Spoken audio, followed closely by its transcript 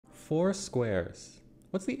4 squares.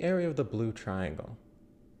 What's the area of the blue triangle?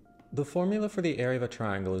 The formula for the area of a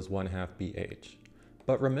triangle is 1/2 BH.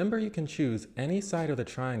 But remember, you can choose any side of the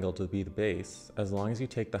triangle to be the base as long as you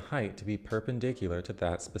take the height to be perpendicular to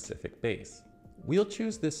that specific base. We'll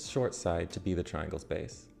choose this short side to be the triangle's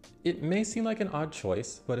base. It may seem like an odd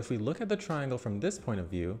choice, but if we look at the triangle from this point of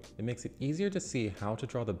view, it makes it easier to see how to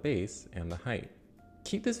draw the base and the height.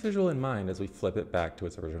 Keep this visual in mind as we flip it back to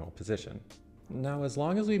its original position. Now, as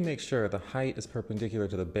long as we make sure the height is perpendicular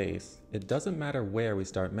to the base, it doesn't matter where we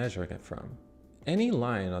start measuring it from. Any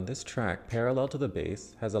line on this track parallel to the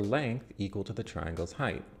base has a length equal to the triangle's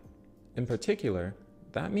height. In particular,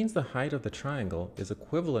 that means the height of the triangle is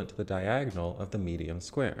equivalent to the diagonal of the medium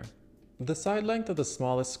square. The side length of the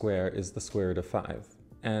smallest square is the square root of 5,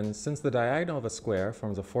 and since the diagonal of a square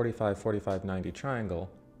forms a 45-45-90 triangle,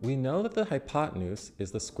 we know that the hypotenuse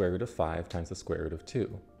is the square root of 5 times the square root of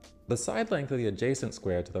 2. The side length of the adjacent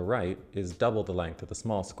square to the right is double the length of the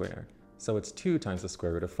small square, so it's 2 times the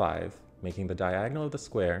square root of 5, making the diagonal of the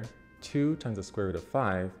square 2 times the square root of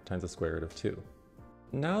 5 times the square root of 2.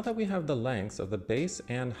 Now that we have the lengths of the base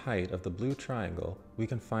and height of the blue triangle, we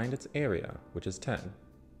can find its area, which is 10.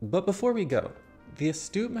 But before we go, the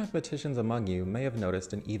astute mathematicians among you may have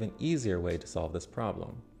noticed an even easier way to solve this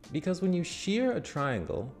problem. Because when you shear a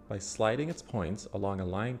triangle by sliding its points along a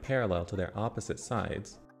line parallel to their opposite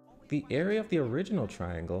sides, the area of the original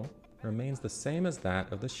triangle remains the same as that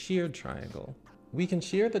of the sheared triangle. We can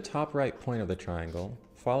shear the top right point of the triangle,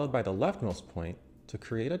 followed by the leftmost point, to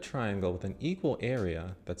create a triangle with an equal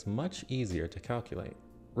area that's much easier to calculate.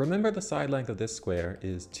 Remember, the side length of this square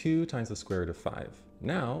is 2 times the square root of 5.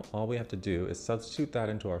 Now, all we have to do is substitute that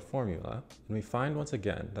into our formula, and we find once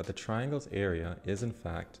again that the triangle's area is in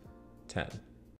fact 10.